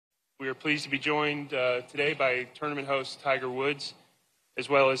We are pleased to be joined today by tournament host Tiger Woods, as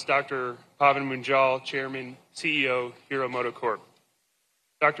well as Dr. Pavan Munjal, Chairman, CEO, Hero MotoCorp.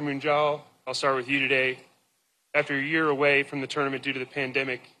 Dr. Munjal, I'll start with you today. After a year away from the tournament due to the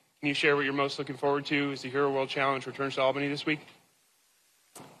pandemic, can you share what you're most looking forward to as the Hero World Challenge returns to Albany this week?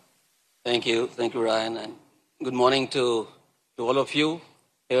 Thank you, Ryan, and good morning to all of you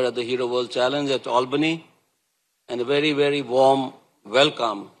here at the Hero World Challenge at Albany, and a very, very warm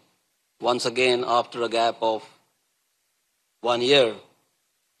welcome once again after a gap of 1 year.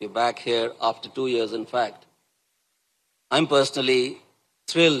 We're back here after 2 years, in fact. I'm personally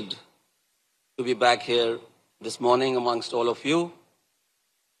thrilled to be back here this morning amongst all of you,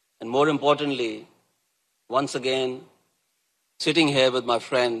 and more importantly, once again, sitting here with my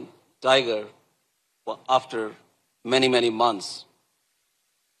friend Tiger after many, many months.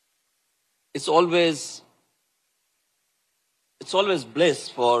 It's always bliss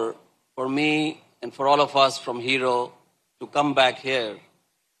for me and for all of us from Hero to come back here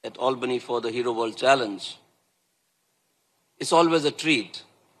at Albany for the Hero World Challenge. It's always a treat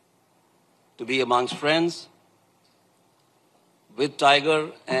to be amongst friends with Tiger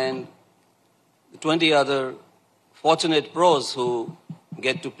and the 20 other fortunate pros who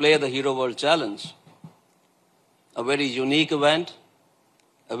get to play the Hero World Challenge. A very unique event,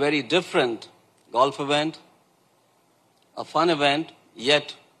 a very different golf event, a fun event,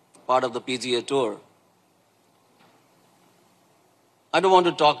 yet part of the PGA Tour. I don't want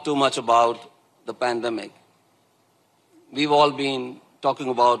to talk too much about the pandemic. We've all been talking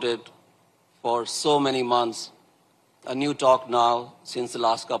about it for so many months. A new talk now since the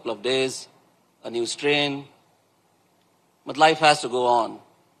last couple of days, a new strain. But life has to go on.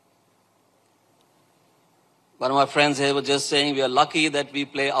 One of my friends here was just saying we are lucky that we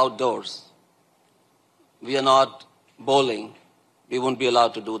play outdoors. We are not bowling. We wouldn't be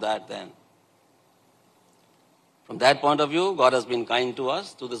allowed to do that then. From that point of view, God has been kind to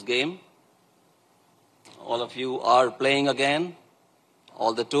us through this game. All of you are playing again.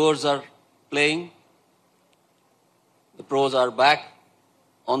 All the tours are playing. The pros are back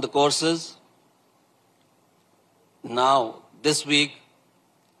on the courses. Now, this week,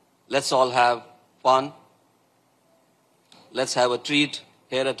 let's all have fun. Let's have a treat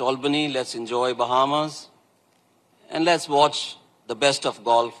here at Albany. Let's enjoy Bahamas. And let's watch the best of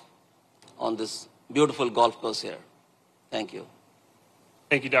golf on this beautiful golf course here. Thank you.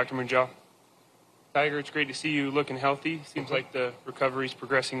 Thank you, Dr. Munjal. Tiger, it's great to see you looking healthy. Seems like the recovery is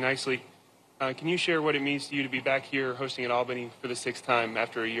progressing nicely. Can you share what it means to you to be back here hosting at Albany for the 6th time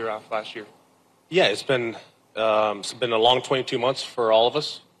after a year off last year? Yeah, it's been a long 22 months for all of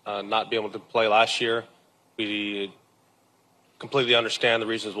us. Not being able to play last year, we completely understand the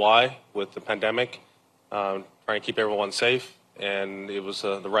reasons why with the pandemic, trying to keep everyone safe, and it was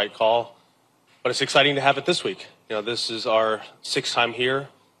the right call. But it's exciting to have it this week. You know, this is our 6th time here,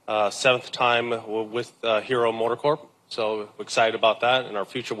 7th time with Hero MotoCorp. So we're excited about that and our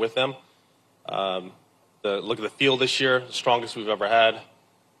future with them. Look at the field this year, the strongest we've ever had.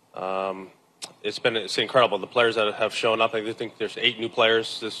 It's incredible. The players that have shown up. I think there's 8 new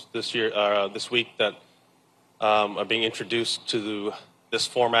players this week that are being introduced to this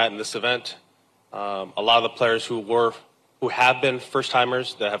format and this event. A lot of the players who have been first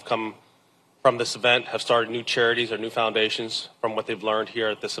timers that have come from this event have started new charities or new foundations from what they've learned here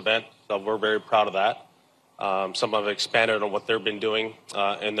at this event. So we're very proud of that. Some have expanded on what they've been doing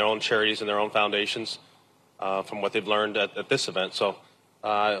in their own charities and their own foundations from what they've learned at this event. So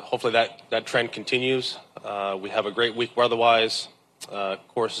hopefully that trend continues. We have a great week weather-wise.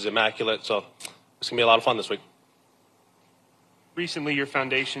 Course is immaculate. So it's going to be a lot of fun this week. Recently, your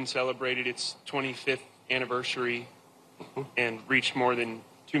foundation celebrated its 25th anniversary and reached more than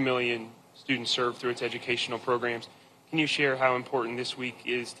 2 million students served through its educational programs. Can you share how important this week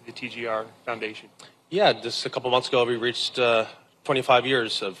is to the TGR Foundation? Yeah, just a couple months ago, we reached 25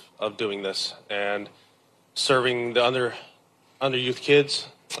 years of doing this and serving the under youth kids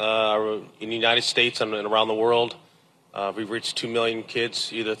in the United States and around the world. We've reached 2 million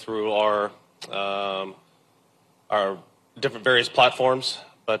kids either through our different various platforms,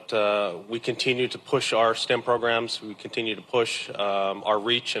 but we continue to push our STEM programs. We continue to push our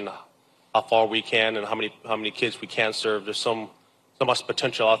reach and how far we can and how many kids we can serve. There's so much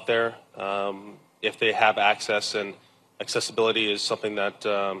potential out there if they have access, and accessibility is something that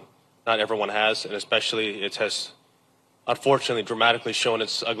not everyone has, and especially it has unfortunately dramatically shown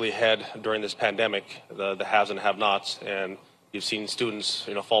its ugly head during this pandemic, the haves and have-nots, and you've seen students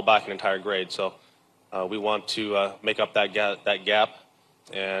fall back an entire grade. So we want to make up that gap,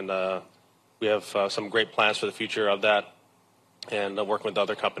 and we have some great plans for the future of that. and working with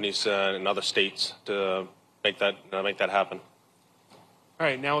other companies in other states to make that happen. All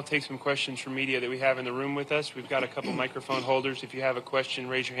right, now we'll take some questions from media that we have in the room with us. We've got a couple microphone holders. If you have a question,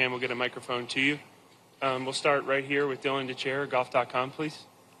 raise your hand. We'll get a microphone to you. We'll start right here with Dylan DeChair, golf.com, please.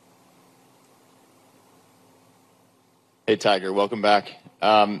 Hey, Tiger, welcome back.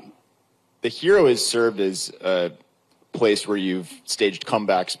 The Hero has served as a place where you've staged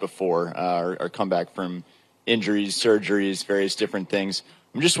comebacks before, or comeback from injuries, surgeries, various different things.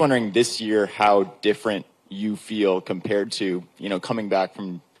 I'm just wondering this year how different you feel compared to, coming back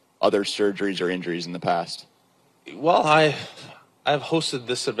from other surgeries or injuries in the past. Well, I've hosted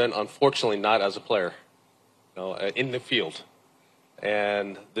this event, unfortunately, not as a player, in the field,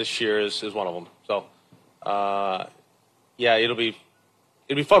 and this year is one of them. So, yeah, it'll be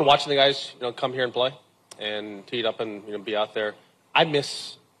fun watching the guys, come here and play and tee it up and be out there. I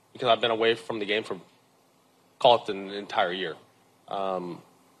miss, because I've been away from the game for, call it an entire year.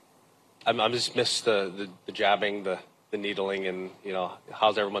 I just miss the jabbing, the needling, and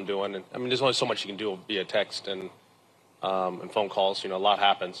how's everyone doing? And I mean, there's only so much you can do via text and phone calls. A lot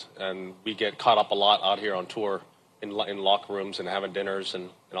happens, and we get caught up a lot out here on tour in locker rooms and having dinners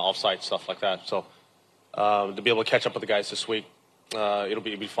and off-site stuff like that. So to be able to catch up with the guys this week, it'll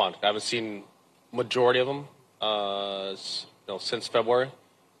be fun. I haven't seen majority of them since February.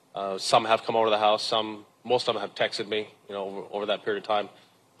 Some have come over to the house. Most of them have texted me, over that period of time.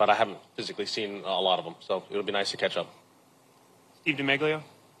 But I haven't physically seen a lot of them, so it'll be nice to catch up. Steve DeMaglio.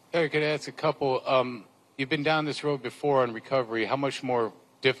 Terry, could I ask a couple? You've been down this road before on recovery. How much more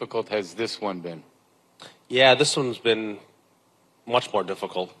difficult has this one been? Yeah, this one's been much more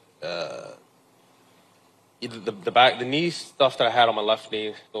difficult. The knee stuff that I had on my left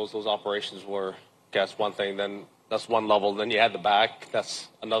knee, those operations were, guess, one thing. Then that's one level. Then you had the back, that's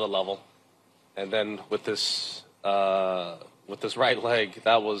another level. And then with this right leg,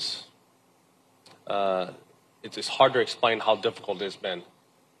 that was, it's hard to explain how difficult it's been.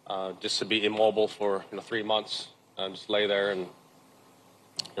 Just to be immobile for 3 months and just lay there, and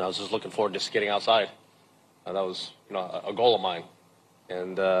I was just looking forward to just getting outside. That was a goal of mine,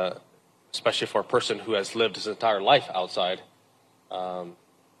 and especially for a person who has lived his entire life outside,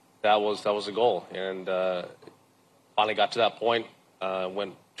 that was a goal. And finally got to that point.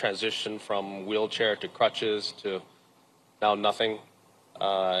 Went transition from wheelchair to crutches to now nothing.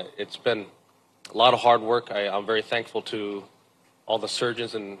 It's been a lot of hard work. I'm very thankful to all the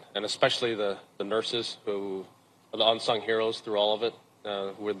surgeons and especially the nurses who are the unsung heroes through all of it,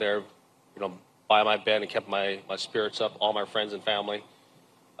 who were there, by my bed and kept my spirits up, all my friends and family.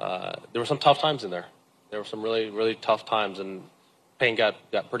 There were some tough times in there. There were some really, really tough times, and pain got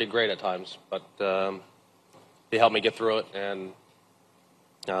pretty great at times, but they helped me get through it, and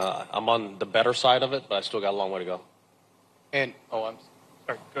I'm on the better side of it, but I still got a long way to go. And Sorry,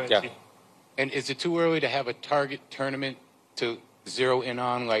 go ahead, Yeah. Steve. and is it too early to have a target tournament to zero in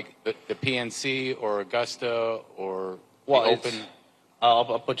on, like the PNC or Augusta or the Open?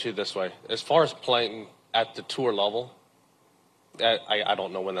 I'll put you this way. As far as playing at the tour level, I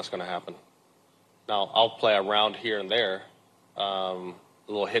don't know when that's going to happen. Now, I'll play around here and there, a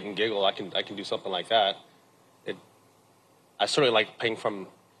little hit and giggle. I can do something like that. I certainly like playing from,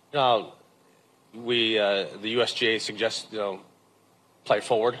 the USGA suggests, play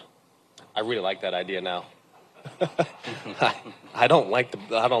forward. I really like that idea now. I don't like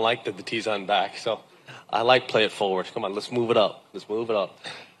the tees on back, so I like play it forward. Come on, let's move it up.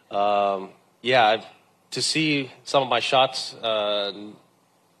 To see some of my shots fall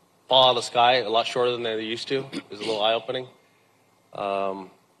out of the sky a lot shorter than they used to is a little eye-opening.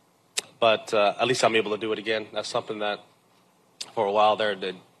 But at least I'm able to do it again. That's something that for a while there it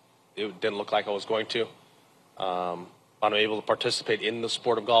didn't look like I was going to. I'm able to participate in the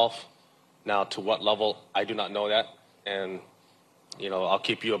sport of golf. Now, to what level, I do not know that. And, I'll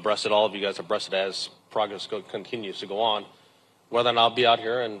keep you abreast of all of you guys abreast as progress continues to go on, whether or not I'll be out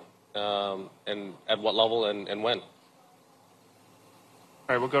here and at what level and when. All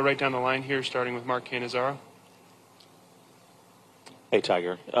right, we'll go right down the line here, starting with Mark Cannizzaro. Hey,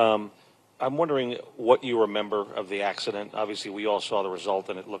 Tiger. I'm wondering what you remember of the accident. Obviously, we all saw the result,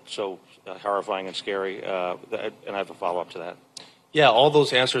 and it looked so horrifying and scary. And I have a follow-up to that. Yeah, all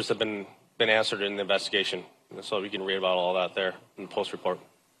those answers have been answered in the investigation, so we can read about all that there in the post-report.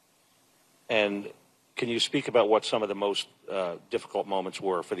 And can you speak about what some of the most difficult moments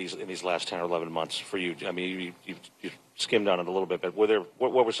were in these last 10 or 11 months for you? I mean, you skimmed on it a little bit, but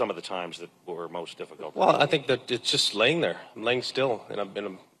what were some of the times that were most difficult? Well, I think that it's just laying there. I'm laying still, and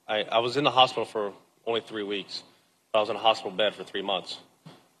I was in the hospital for only 3 weeks. But I was in a hospital bed for 3 months.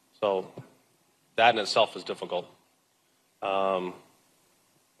 So that in itself is difficult.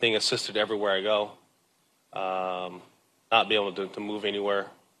 being assisted everywhere I go, not be able to move anywhere.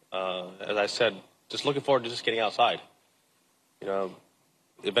 As I said, just looking forward to just getting outside. You know,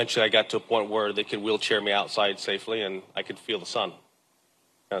 eventually I got to a point where they could wheelchair me outside safely and I could feel the sun.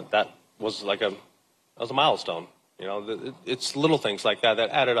 You know, that was a milestone. You know, it's little things like that that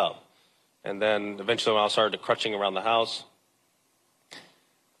added up. And then eventually when I started crutching around the house,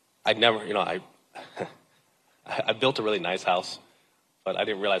 I built a really nice house, but I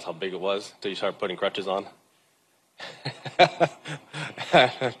didn't realize how big it was until you start putting crutches on.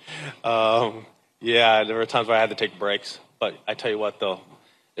 Yeah, there were times where I had to take breaks, but I tell you what, though,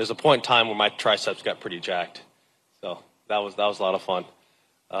 there's a point in time where my triceps got pretty jacked, so that was a lot of fun.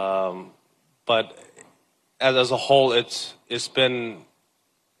 But as a whole, it's been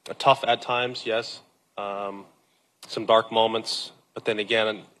tough at times, yes, some dark moments, but then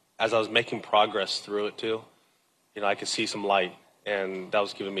again, as I was making progress through it too, you know, I could see some light, and that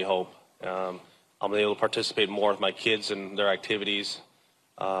was giving me hope. I'm able to participate more with my kids and their activities,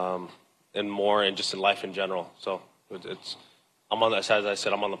 and more, and just in life in general. So I'm on, as I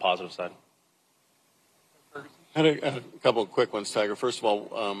said, I'm on the positive side. I had a couple of quick ones, Tiger. First of all,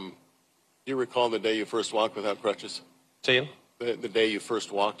 do you recall the day you first walked without crutches? Say again? The day you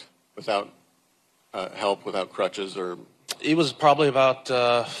first walked without help, without crutches, or? It was probably about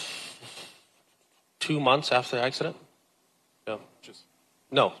 2 months after the accident. Yeah.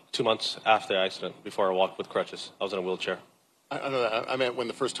 No, 2 months after the accident, before I walked with crutches. I was in a wheelchair. I don't know. I meant when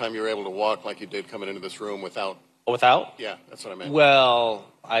the first time you were able to walk like you did coming into this room without. Without? Yeah, that's what I meant. Well,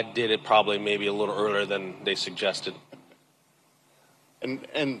 I did it probably maybe a little earlier than they suggested.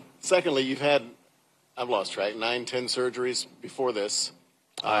 And secondly, you've had, I've lost track, 9, 10 surgeries before this.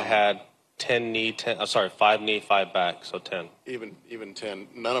 I had 5 knee, 5 back, so 10. Even 10.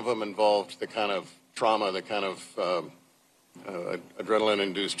 None of them involved the kind of trauma, the kind of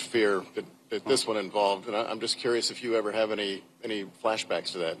adrenaline-induced fear that this one involved. And I'm just curious if you ever have any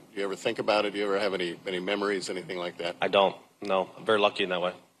flashbacks to that. Do you ever think about it? Do you ever have any memories, anything like that? I don't. No, I'm very lucky in that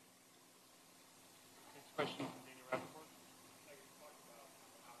way. Next question.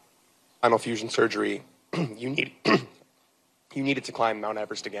 Spinal fusion surgery, you needed to climb Mount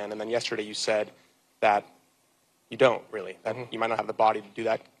Everest again, and then yesterday you said that you don't really, that you might not have the body to do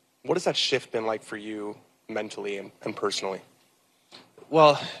that. What has that shift been like for you mentally and personally?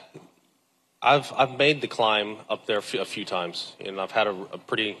 Well, I've made the climb up there a few times, and I've had a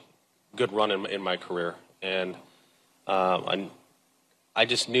pretty good run in my career, and I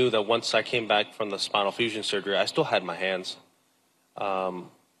just knew that once I came back from the spinal fusion surgery, I still had my hands.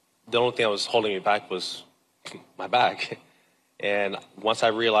 The only thing that was holding me back was my back. And once I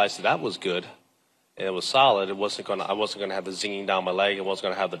realized that was good and it was solid, I wasn't gonna have the zinging down my leg. I wasn't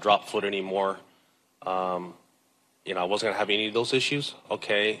gonna have the drop foot anymore. You know, I wasn't gonna have any of those issues.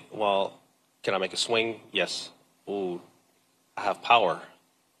 Okay, well, can I make a swing? Yes. Ooh, I have power.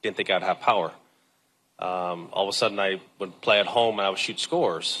 Didn't think I'd have power. All of a sudden, I would play at home and I would shoot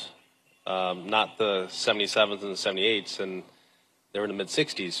scores, not the 77s and the 78s, and they were in the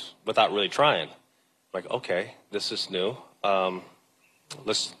mid-60s without really trying. Like, okay, this is new.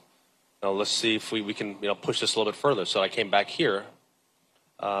 Let's see if we can push this a little bit further. So I came back here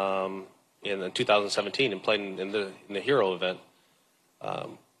in 2017 and played in the Hero event,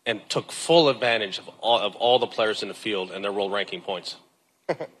 and took full advantage of all the players in the field and their world ranking points.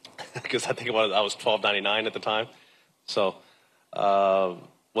 Because I think I was 1299 at the time, so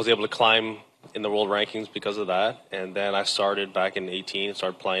was able to climb in the world rankings because of that. And then I started back in 18 and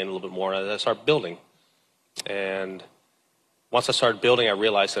started playing a little bit more. I started building, and once I started building, I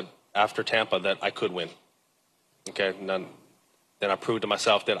realized that after Tampa that I could win. Okay, and then I proved to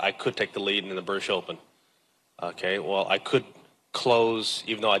myself that I could take the lead in the British Open. Okay, well, I could close,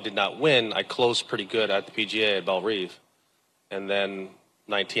 even though I did not win, I closed pretty good at the PGA at Belle Reve. And then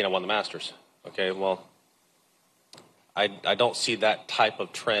 19, I won the Masters. Okay, well, I don't see that type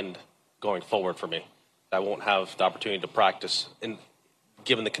of trend going forward for me. I won't have the opportunity to practice,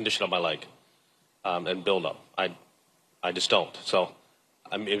 given the condition of my leg, and build up. I just don't. So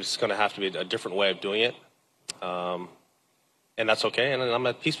it's going to have to be a different way of doing it, and that's okay. And I'm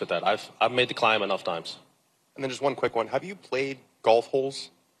at peace with that. I've made the climb enough times. And then just one quick one. Have you played golf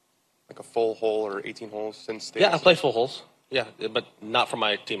holes, like a full hole or 18 holes since the Yeah, I play full holes. Yeah, but not for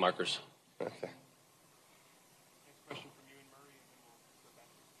my team markers. Okay. Next question from you and Murray,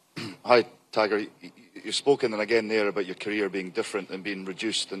 and then we'll go back. Hi, Tiger. You've spoken and again there about your career being different and being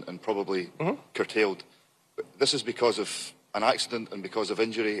reduced and probably curtailed. But this is because of an accident and because of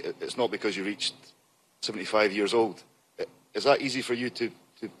injury. It's not because you reached 75 years old. Is that easy for you to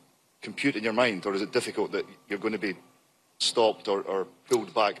compute in your mind, or is it difficult that you're going to be stopped or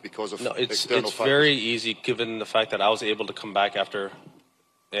pulled back because of No, external it's factors? very easy given the fact that I was able to come back after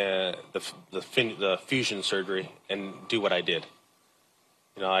the fusion surgery and do what I did.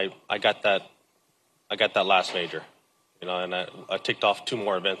 You know, I got that last major, you know, and I ticked off 2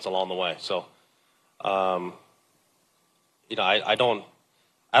 more events along the way. So, you know, I don't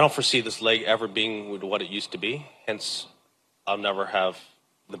foresee this leg ever being what it used to be. Hence, I'll never have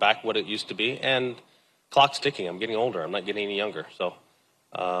the back what it used to be. And clock's ticking. I'm getting older. I'm not getting any younger. So,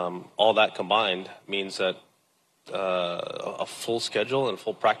 all that combined means that a full schedule and a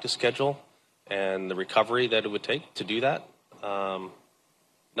full practice schedule and the recovery that it would take to do that,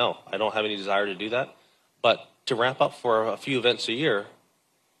 no, I don't have any desire to do that. But to ramp up for a few events a year,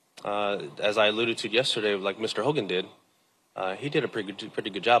 as I alluded to yesterday, like Mr. Hogan did, he did a pretty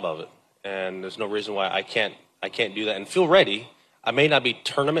good job of it. And there's no reason why I can't do that and feel ready. I may not be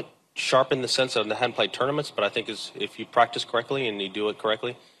tournament sharp in the sense that I hadn't played tournaments, but I think if you practice correctly and you do it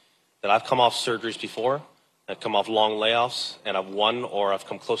correctly, that I've come off surgeries before, I've come off long layoffs, and I've won or I've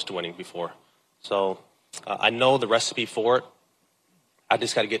come close to winning before. So I know the recipe for it. I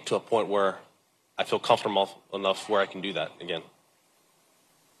just got to get to a point where I feel comfortable enough where I can do that again.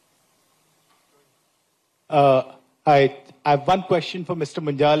 I have one question for Mr.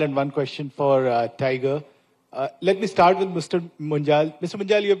 Munjal and one question for Tiger. Let me start with Mr. Munjal. Mr.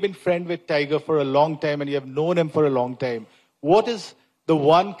 Munjal, you have been friend with Tiger for a long time and you have known him for a long time. What is the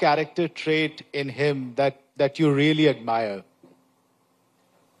one character trait in him that you really admire?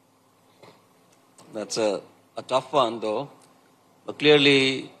 That's a tough one, though. But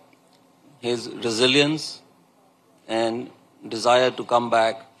clearly, his resilience and desire to come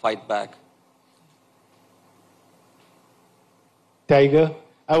back, fight back. Tiger,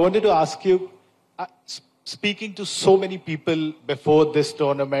 I wanted to ask you, speaking to so many people before this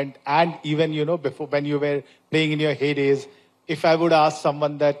tournament and even, before when you were playing in your heydays, if I would ask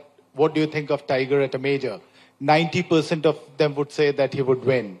someone that, what do you think of Tiger at a major? 90% of them would say that he would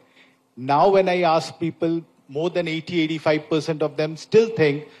win. Now when I ask people, more than 80-85% of them still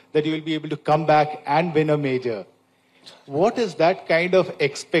think that he will be able to come back and win a major. What does that kind of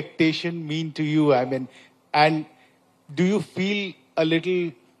expectation mean to you? I mean, and do you feel a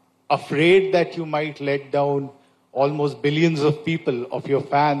little afraid that you might let down almost billions of people, of your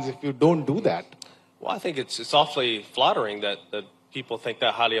fans, if you don't do that? Well, I think it's awfully flattering that people think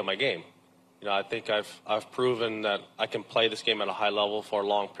that highly of my game. You know, I think I've proven that I can play this game at a high level for a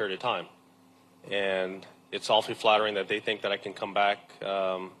long period of time. And it's awfully flattering that they think that I can come back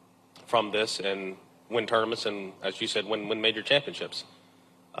from this and win tournaments and, as you said, win major championships.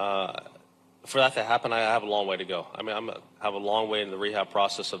 For that to happen, I have a long way to go. I mean, I have a long way in the rehab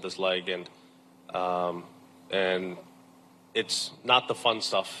process of this leg, and it's not the fun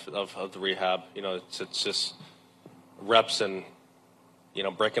stuff of the rehab. You know, it's just reps and,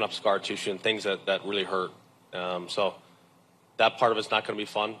 breaking up scar tissue and things that really hurt. So that part of it's not going to be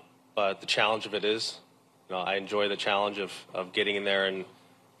fun, but the challenge of it is. I enjoy the challenge of getting in there and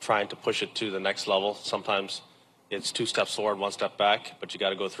trying to push it to the next level. Sometimes it's 2 steps forward, 1 step back, but you got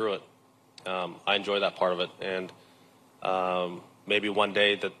to go through it. I enjoy that part of it, and maybe one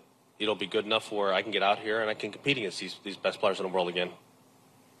day that it'll be good enough where I can get out here and I can compete against these best players in the world again.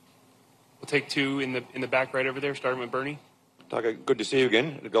 We'll take 2 in the back right over there, starting with Bernie. Tiger, good to see you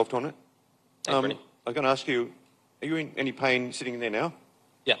again at the golf tournament. Thanks, Bernie. I was going to ask you, are you in any pain sitting in there now?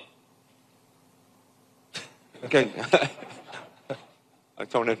 Yeah. Okay. I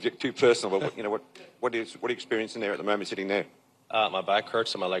don't want to get too personal, but what are you experiencing there at the moment sitting there? My back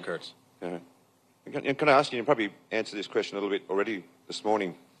hurts and my leg hurts. Yeah. Can I ask you, probably answered this question a little bit already this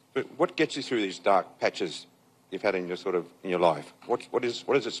morning, but what gets you through these dark patches you've had in your life? What does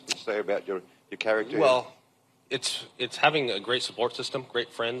it say about your character? Well, it's having a great support system,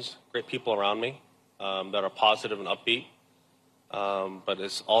 great friends, great people around me that are positive and upbeat. But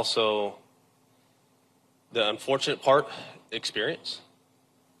it's also the unfortunate part, experience.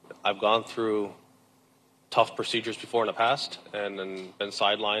 I've gone through tough procedures before in the past and then been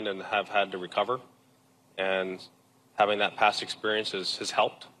sidelined and have had to recover. And having that past experience has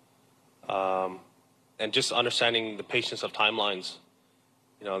helped. And just understanding the patience of timelines.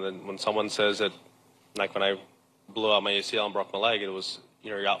 Then when someone says that, like when I blew out my ACL and broke my leg, it was,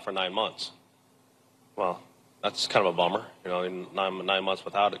 you're out for 9 months. Well, that's kind of a bummer, 9 months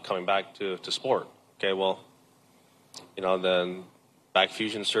without it, coming back to sport. Okay, well, then back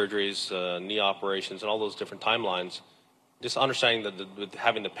fusion surgeries, knee operations, and all those different timelines. Just understanding that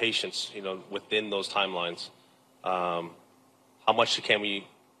having the patience, within those timelines, how much can we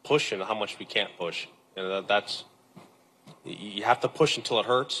push and how much we can't push. That's you have to push until it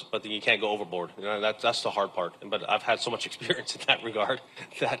hurts, but then you can't go overboard. You know, that's the hard part. But I've had so much experience in that regard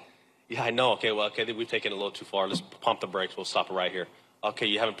that, yeah, I know. Okay, we've taken it a little too far. Let's pump the brakes. We'll stop it right here. Okay,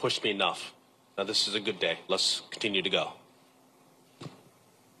 you haven't pushed me enough. Now this is a good day. Let's continue to go.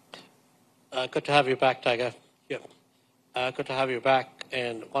 Good to have you back, Tiger. Yeah. Good to have you back.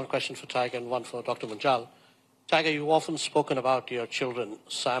 And one question for Tiger and one for Dr. Munjal. Tiger, you've often spoken about your children,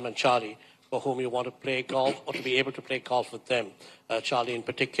 Sam and Charlie, for whom you want to play golf or to be able to play golf with them, Charlie in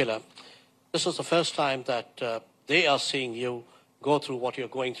particular. This is the first time that they are seeing you go through what you're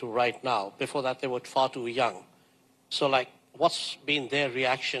going through right now. Before that, they were far too young. So, like, what's been their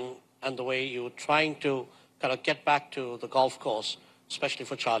reaction and the way you're trying to kind of get back to the golf course, especially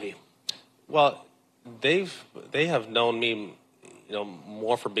for Charlie? Well, they have known me, you know,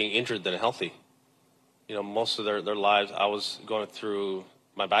 more for being injured than healthy. You know, most of their lives, I was going through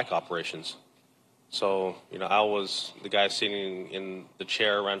my back operations. So, you know, I was the guy sitting in the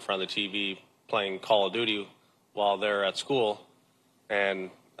chair right in front of the TV playing Call of Duty while they're at school, and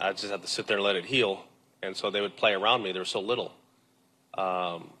I just had to sit there and let it heal. And so they would play around me. They were so little.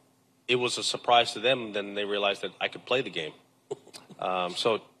 It was a surprise to them. Then they realized that I could play the game.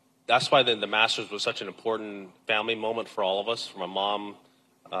 So that's why the Masters was such an important family moment for all of us, for my mom,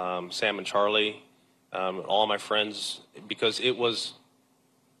 Sam and Charlie, all my friends, because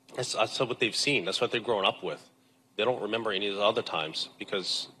that's what they've seen. That's what they've grown up with. They don't remember any of the other times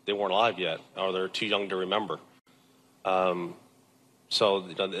because they weren't alive yet, or they're too young to remember. So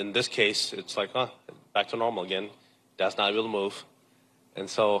in this case, it's like, back to normal again. Dad's not able to move. And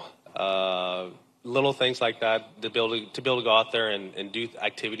so little things like that, to be able to go out there and do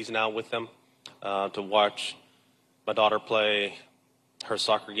activities now with them, to watch my daughter play her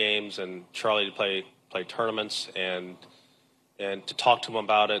soccer games and Charlie to play tournaments, and to talk to them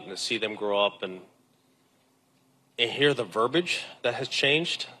about it and to see them grow up and hear the verbiage that has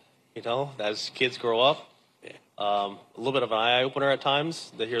changed, you know, as kids grow up. A little bit of an eye-opener at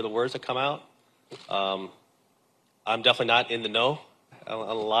times to hear the words that come out. I'm definitely not in the know on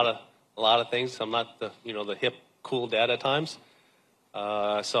a lot of things. I'm not the hip, cool dad at times.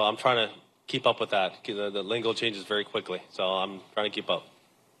 So I'm trying to keep up with that. The lingo changes very quickly, so I'm trying to keep up.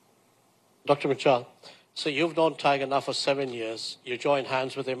 Dr. Mitchell, so you've known Tiger now for 7 years. You joined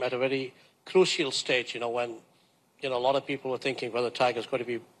hands with him at a very crucial stage, when, a lot of people were thinking whether Tiger's going to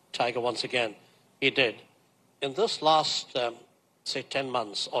be Tiger once again. He did. In this last, say, 10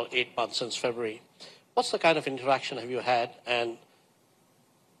 months or 8 months since February, what's the kind of interaction have you had, and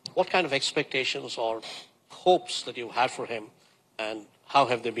what kind of expectations or hopes that you had for him, and how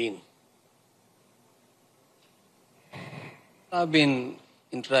have they been? I've been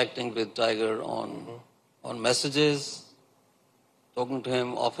interacting with Tiger on messages, talking to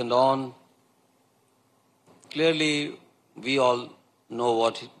him off and on. Clearly, we all know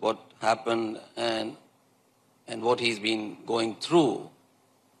what happened and what he's been going through.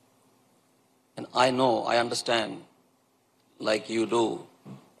 And I understand, like you do,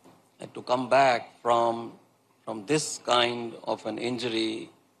 that to come back from this kind of an injury,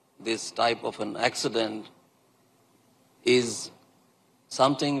 this type of an accident, is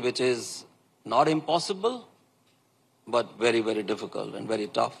something which is not impossible, but very, very difficult and very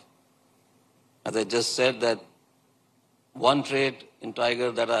tough. As I just said, that one trait in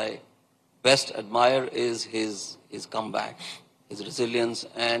Tiger that I best admire is his comeback, his resilience,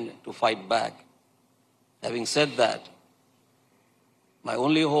 and to fight back. Having said that, my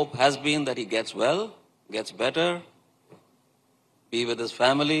only hope has been that he gets well, gets better, be with his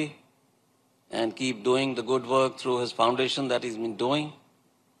family, and keep doing the good work through his foundation that he's been doing.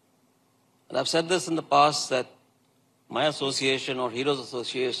 And I've said this in the past, that my association or Heroes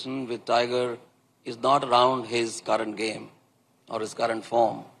Association with Tiger is not around his current game or his current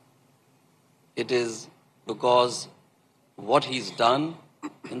form. It is because what he's done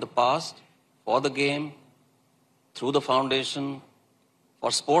in the past for the game, through the foundation,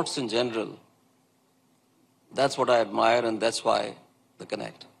 for sports in general. That's what I admire, and that's why the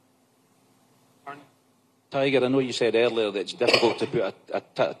connect. Tiger, I know you said earlier that it's difficult to put a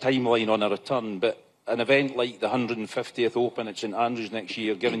timeline on a return, but an event like the 150th Open at St Andrews next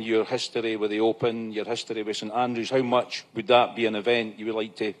year, given your history with the Open, your history with St Andrews, how much would that be an event you would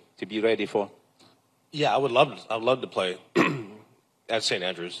like to be ready for? Yeah, I would love to play at St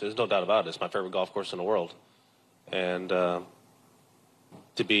Andrews. There's no doubt about it. It's my favorite golf course in the world, and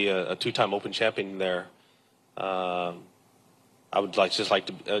to be a two-time Open champion there, I would just like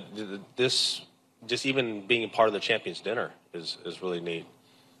to this. Just even being a part of the Champions Dinner is really neat.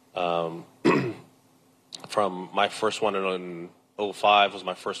 From my first one in 2005 was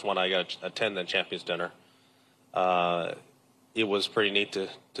my first one I got to attend the Champions Dinner. it was pretty neat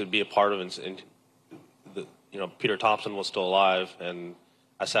to be a part of. And Peter Thompson was still alive, and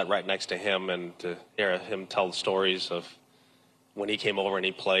I sat right next to him, and to hear him tell the stories of when he came over and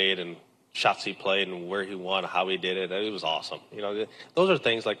he played, and shots he played, and where he won, how he did it. It was awesome. Those are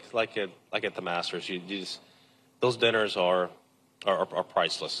things like at the Masters. You just, those dinners are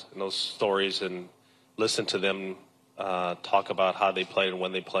priceless, and those stories, and listen to them talk about how they played and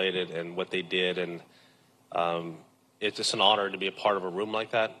when they played it and what they did, and it's just an honor to be a part of a room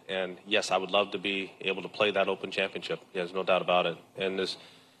like that. And yes, I would love to be able to play that Open Championship. There's no doubt about it. And this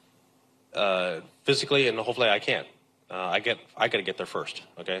physically, and hopefully I can. I got to get there first.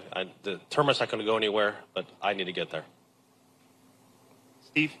 Okay, the tournament's not going to go anywhere, but I need to get there.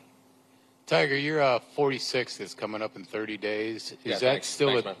 Steve? Tiger, your 46 is coming up in 30 days. Is that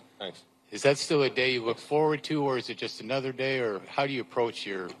still Thanks. Is that still a day you look forward to, or is it just another day, or how do you approach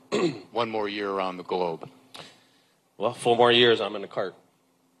your one more year around the globe? Well, 4 more years, I'm in the cart.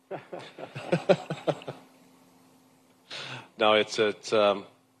 No, it's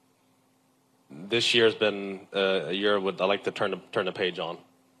this year's been a year I like to turn the page on,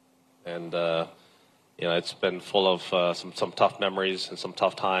 and it's been full of some tough memories and some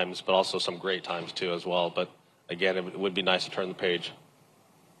tough times, but also some great times too as well. But again, it would be nice to turn the page.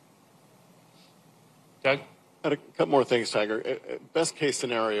 Doug? I had a couple more things, Tiger. Best case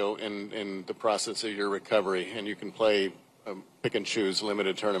scenario in the process of your recovery, and you can play pick and choose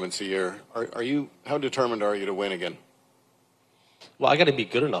limited tournaments a year. How determined are you to win again? Well, I got to be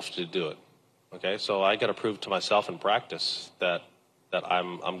good enough to do it. Okay, so I got to prove to myself in practice that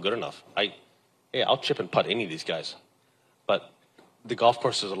I'm good enough. I'll chip and putt any of these guys, but the golf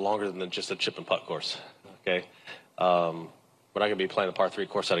courses are longer than just a chip and putt course. Okay, we're not going to be playing the par 3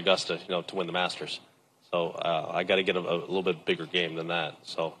 course at Augusta, to win the Masters. So I got to get a little bit bigger game than that.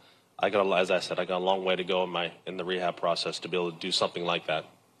 So as I said, I got a long way to go in the rehab process to be able to do something like that.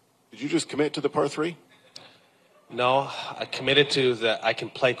 Did you just commit to the par 3? No, I committed to that I can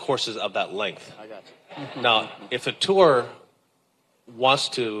play courses of that length. I got you. Now, if a tour wants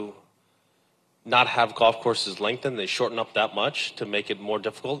to not have golf courses lengthened, they shorten up that much to make it more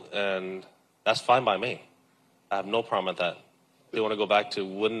difficult, and that's fine by me. I have no problem with that. If they want to go back to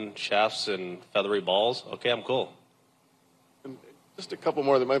wooden shafts and feathery balls, okay, I'm cool. And just a couple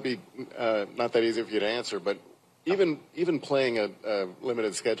more that might be not that easy for you to answer, but even playing a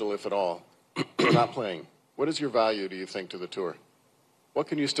limited schedule, if at all, or not playing, what is your value, do you think, to the tour? What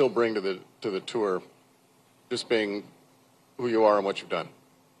can you still bring to the tour, just being who you are and what you've done?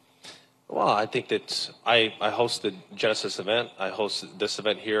 Well, I think that I host the Genesis event. I host this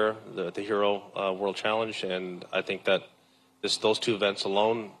event here, the Hero World Challenge, and I think that those 2 events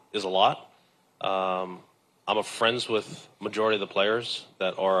alone is a lot. I'm friends with majority of the players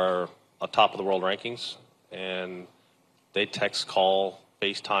that are atop of the world rankings, and they text, call,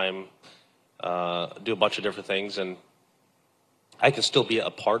 FaceTime, do a bunch of different things, and I can still be a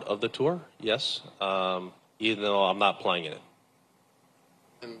part of the tour, yes, even though I'm not playing in it.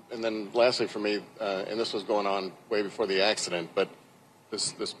 And then lastly for me, and this was going on way before the accident, but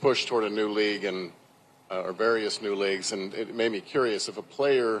this push toward a new league or various new leagues, and it made me curious if a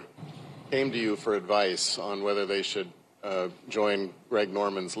player came to you for advice on whether they should join Greg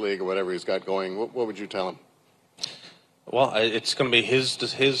Norman's league or whatever he's got going, what would you tell him? Well, it's going to be his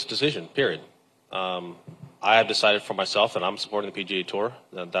decision, period. I have decided for myself that I'm supporting the PGA Tour.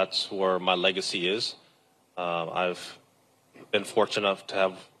 That's where my legacy is. I've been fortunate enough to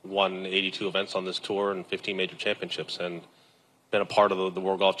have won 82 events on this tour and 15 major championships, and been a part of the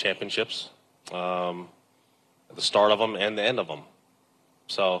World Golf Championships, the start of them and the end of them.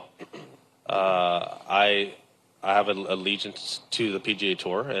 So I have an allegiance to the PGA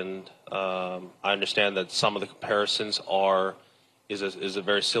Tour, and I understand that some of the comparisons is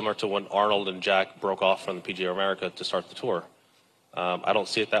very similar to when Arnold and Jack broke off from the PGA of America to start the tour. I don't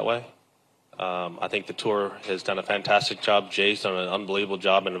see it that way. I think the tour has done a fantastic job. Jay's done an unbelievable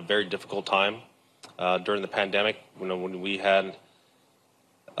job in a very difficult time during the pandemic. When we had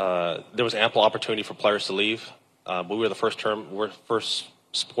there was ample opportunity for players to leave, but we were the first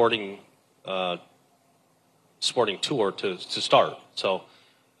sporting tour to start. So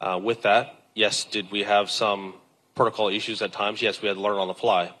with that, yes, did we have some protocol issues at times? Yes, we had to learn on the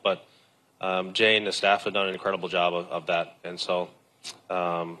fly, but Jay and the staff have done an incredible job of that, and so.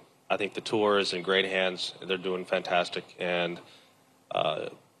 I think the tour is in great hands. They're doing fantastic, and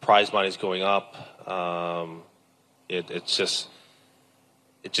prize money is going up. It's just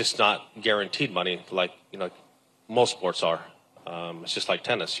not guaranteed money like most sports are. It's just like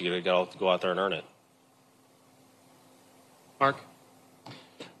tennis. You got to go out there and earn it. Mark?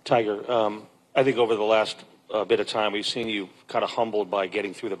 Tiger, I think over the last a bit of time. We've seen you kind of humbled by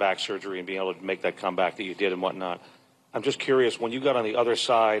getting through the back surgery and being able to make that comeback that you did and whatnot. I'm just curious, when you got on the other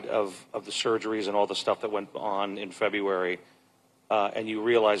side of the surgeries and all the stuff that went on in February, and you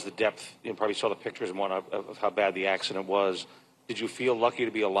realized the depth, you probably saw the pictures and whatnot of how bad the accident was, did you feel lucky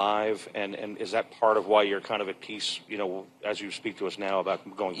to be alive? And is that part of why you're kind of at peace, as you speak to us now about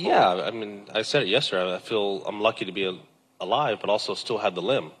going forward? Yeah, I mean, I said it yesterday. I feel I'm lucky to be alive, but also still have the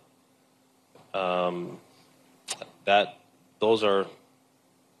limb. Those are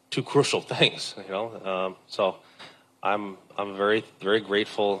two crucial things, So I'm very, very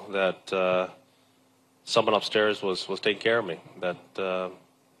grateful that someone upstairs was taking care of me. That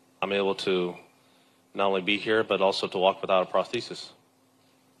I'm able to not only be here, but also to walk without a prosthesis.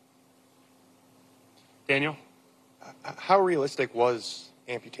 Daniel? How realistic was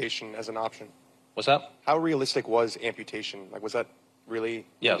amputation as an option? What's that? How realistic was amputation? Like, was that really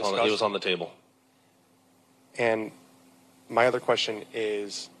Yeah, discussed? it was on the table. And my other question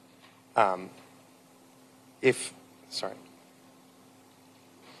is, I forgot.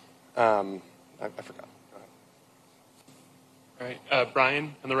 Go ahead. All right,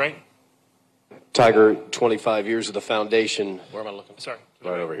 Brian on the right. Tiger, 25 years of the foundation. Where am I looking? Sorry.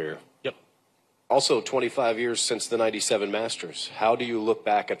 Right over here. Yep. Also, 25 years since the 97 Masters. How do you look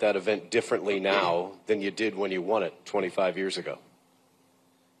back at that event differently now than you did when you won it 25 years ago?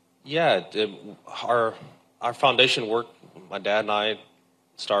 Yeah, our foundation work, my dad and I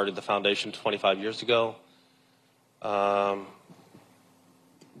started the foundation 25 years ago. I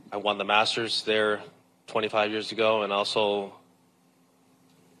won the Masters there 25 years ago, and also,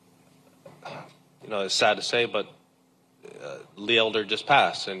 it's sad to say, but Lee Elder just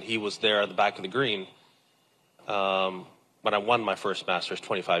passed, and he was there at the back of the green when I won my first Masters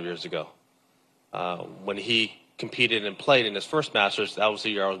 25 years ago. When he competed and played in his first Masters, that was the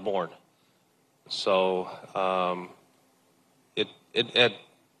year I was born. So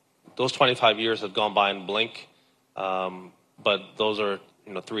those 25 years have gone by in a blink, but those are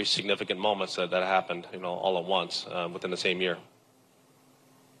 3 significant moments that happened all at once within the same year.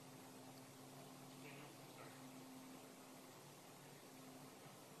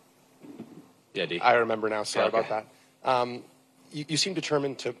 Yeah, D. I remember now. Sorry Yeah, okay. about that. You seem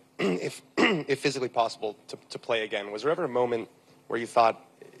determined to, if physically possible, to play again. Was there ever a moment where you thought,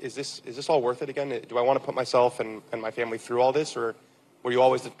 is this all worth it again? Do I want to put myself and my family through all this, or were you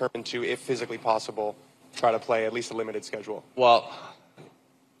always determined to, if physically possible, try to play at least a limited schedule? Well,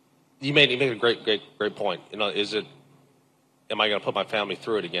 you made a great point. Am I going to put my family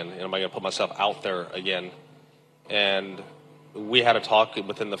through it again? Am I going to put myself out there again? And we had a talk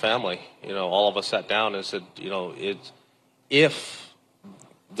within the family. All of us sat down and said, if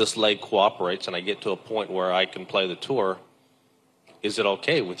this leg cooperates and I get to a point where I can play the tour, is it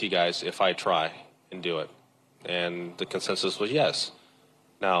okay with you guys if I try and do it? And the consensus was yes.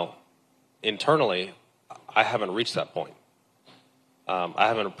 Now, internally, I haven't reached that point. I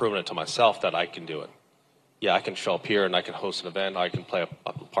haven't proven it to myself that I can do it. Yeah, I can show up here and I can host an event. I can play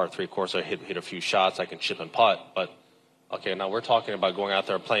a par 3 course. I hit a few shots. I can chip and putt. But okay, now we're talking about going out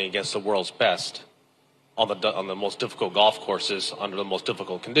there and playing against the world's best on the most difficult golf courses under the most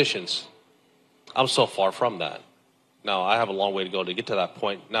difficult conditions. I'm so far from that. Now, I have a long way to go to get to that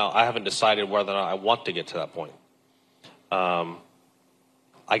point. Now, I haven't decided whether or not I want to get to that point. I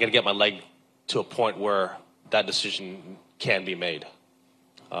got to get my leg to a point where that decision can be made.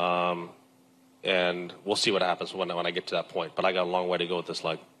 And we'll see what happens when I get to that point. But I got a long way to go with this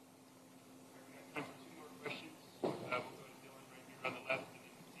leg.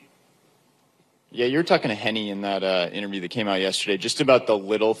 Yeah, you were talking to Henny in that interview that came out yesterday, just about the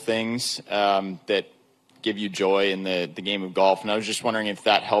little things that give you joy in the game of golf. And I was just wondering if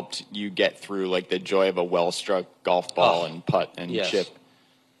that helped you get through, like, the joy of a well-struck golf ball and putt and chip.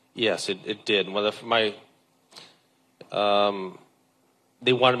 Yes, it did. Well,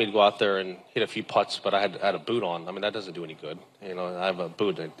 they wanted me to go out there and hit a few putts, but I had a boot on. I mean, that doesn't do any good. I have a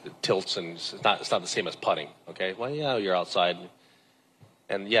boot that tilts, and it's not the same as putting. Okay, well, yeah, you're outside.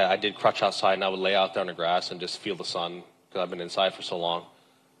 And yeah, I did crutch outside, and I would lay out there on the grass and just feel the sun because I've been inside for so long.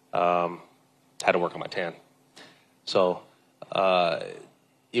 Had to work on my tan. So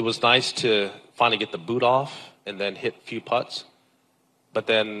it was nice to finally get the boot off and then hit a few putts. But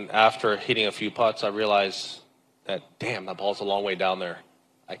then after hitting a few putts, I realized that, damn, that ball's a long way down there.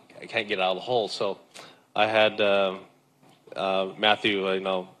 I can't get it out of the hole. So I had Matthew,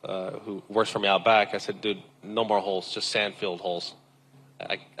 who works for me out back. I said, dude, no more holes, just sand-filled holes.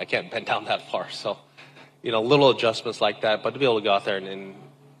 I can't bend down that far. So, little adjustments like that. But to be able to go out there and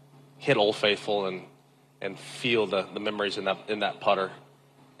hit Old Faithful and feel the memories in that putter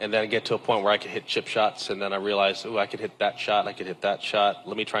and then get to a point where I could hit chip shots, and then I realized, oh, I could hit that shot, I could hit that shot.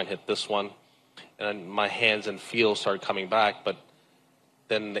 Let me try and hit this one. And then my hands and feel started coming back, but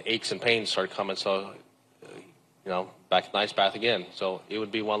then the aches and pains started coming. So, back to the ice bath again. So it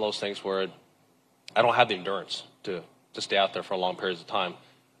would be one of those things where I don't have the endurance to stay out there for long periods of time.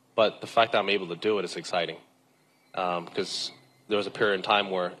 But the fact that I'm able to do it is exciting, because there was a period in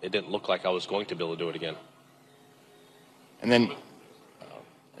time where it didn't look like I was going to be able to do it again. And then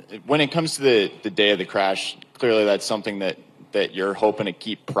when it comes to the day of the crash, clearly that's something that you're hoping to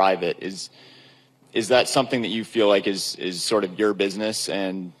keep private. Is that something that you feel like is sort of your business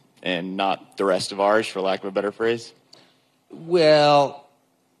and not the rest of ours, for lack of a better phrase? Well,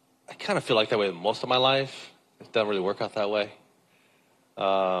 I kind of feel like that way most of my life. It doesn't really work out that way.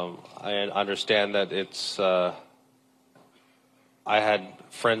 I understand that it's. I had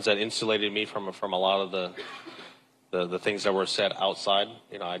friends that insulated me from a lot of the things that were said outside.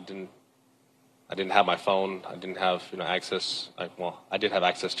 I didn't have my phone. I didn't have access. I did have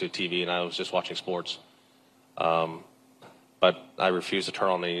access to TV, and I was just watching sports. But I refused to turn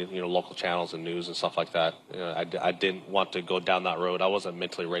on the local channels and news and stuff like that. I didn't want to go down that road. I wasn't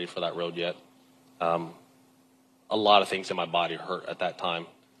mentally ready for that road yet. A lot of things in my body hurt at that time,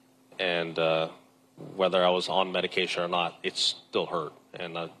 and whether I was on medication or not, it still hurt.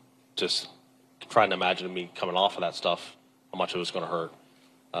 And just trying to imagine me coming off of that stuff, how much it was going to hurt.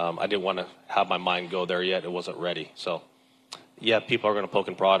 I didn't want to have my mind go there yet. It wasn't ready. So, yeah, people are going to poke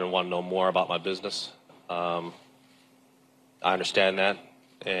and prod and want to know more about my business. I understand that,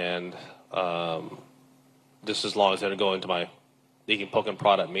 and just as long as they don't go into they can poke and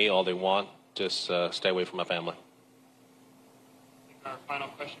prod at me all they want. Just stay away from my family. Our final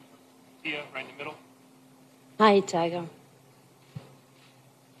question from Tia, right in the middle. Hi, Tiger.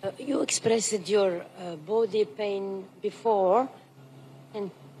 You expressed your body pain before, and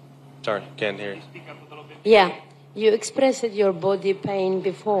Sorry, can't hear you. Speak up a little bit. yeah, you expressed your body pain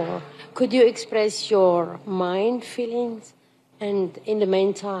before. Could you express your mind feelings? And in the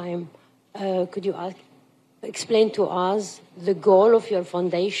meantime, could you explain to us the goal of your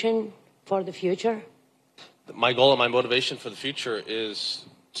foundation for the future? My goal and my motivation for the future is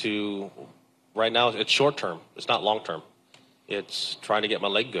right now, it's short term. It's not long term. It's trying to get my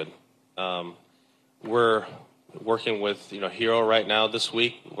leg good. We're working with Hero right now this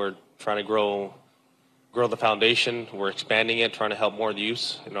week. We're trying to grow the foundation. We're expanding it, trying to help more of the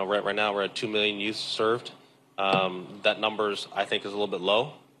youth. Right now we're at 2 million youth served. That numbers I think is a little bit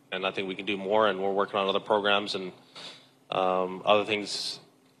low, and I think we can do more. And we're working on other programs and other things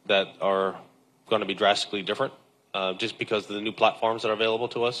that are going to be drastically different, just because of the new platforms that are available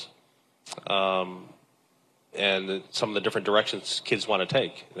to us, and some of the different directions kids want to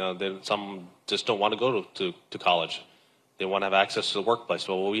take. Some just don't want to go to college. They want to have access to the workplace.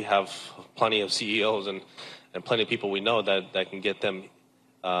 Well, we have plenty of CEOs and plenty of people we know that can get them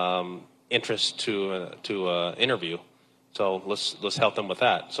interest to interview. So let's help them with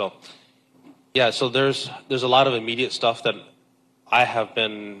that. So yeah, so there's a lot of immediate stuff that I have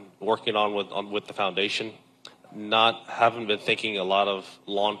been working on with the foundation. Haven't been thinking a lot of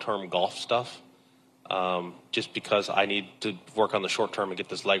long-term golf stuff, just because I need to work on the short term and get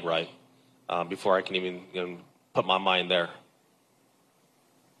this leg right before I can even put my mind there.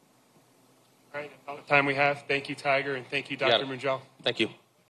 All right, that's all the time we have. Thank you, Tiger, and thank you, Dr. Munjal. Thank you.